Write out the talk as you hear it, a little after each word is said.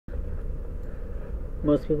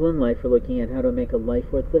Most people in life are looking at how to make a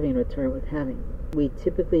life worth living and return it with having. We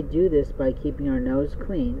typically do this by keeping our nose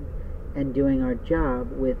clean and doing our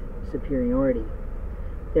job with superiority.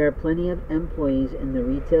 There are plenty of employees in the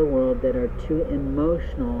retail world that are too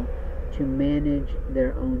emotional to manage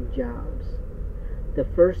their own jobs. The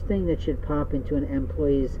first thing that should pop into an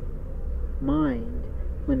employee's mind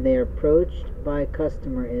when they are approached by a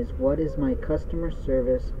customer is, what is my customer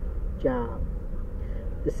service job?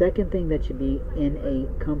 The second thing that should be in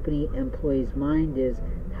a company employee's mind is,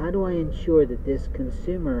 how do I ensure that this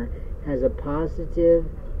consumer has a positive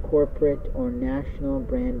corporate or national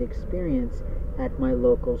brand experience at my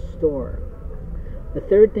local store? The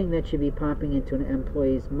third thing that should be popping into an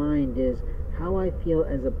employee's mind is, how I feel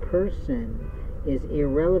as a person is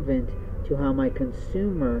irrelevant to how my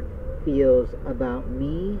consumer feels about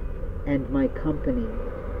me and my company.